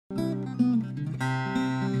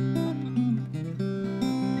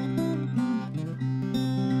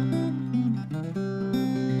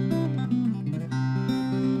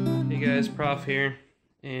guys, Prof here,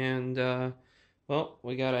 and well,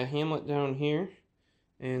 we got a Hamlet down here,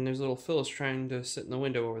 and there's little Phyllis trying to sit in the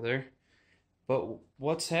window over there. But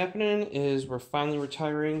what's happening is we're finally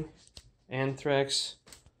retiring Anthrax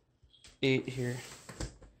 8 here.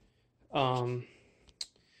 I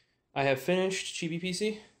have finished Chibi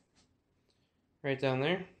PC, right down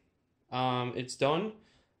there. It's done.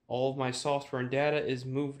 All of my software and data is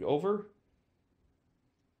moved over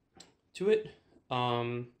to it.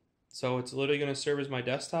 So it's literally going to serve as my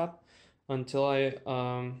desktop until I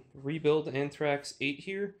rebuild Anthrax 8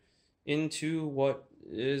 here into what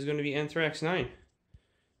is going to be Anthrax 9.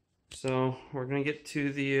 So we're going to get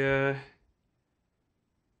to the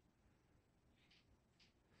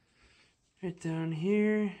right down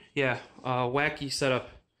here. Yeah, wacky setup.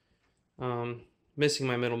 Missing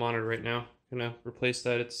my middle monitor right now. Gonna replace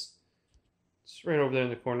that. It's right over there in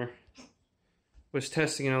the corner. Was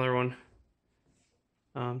testing another one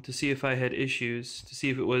to see if I had issues, to see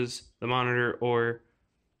if it was the monitor or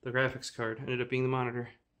the graphics card. Ended up being the monitor.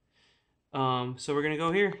 So we're gonna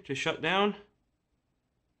go here to shut down.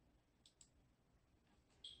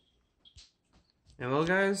 And well,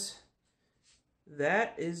 guys,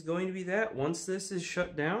 that is going to be that. Once this is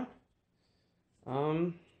shut down,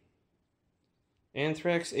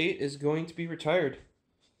 Anthrax 8 is going to be retired.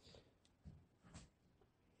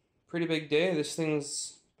 Pretty big day. This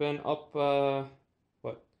thing's been up,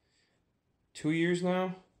 what, 2 years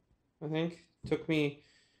now, I think. Took me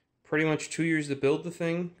pretty much 2 years to build the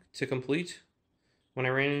thing to complete when I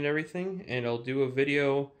ran into everything. And I'll do a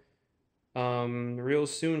video real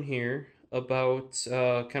soon here about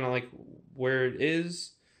kind of like where it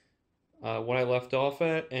is, what I left off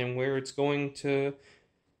at, and where it's going to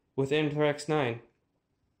with Anthrax 9.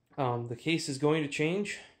 The case is going to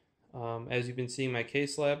change. As you've been seeing my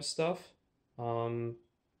case lab stuff.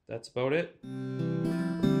 That's about it.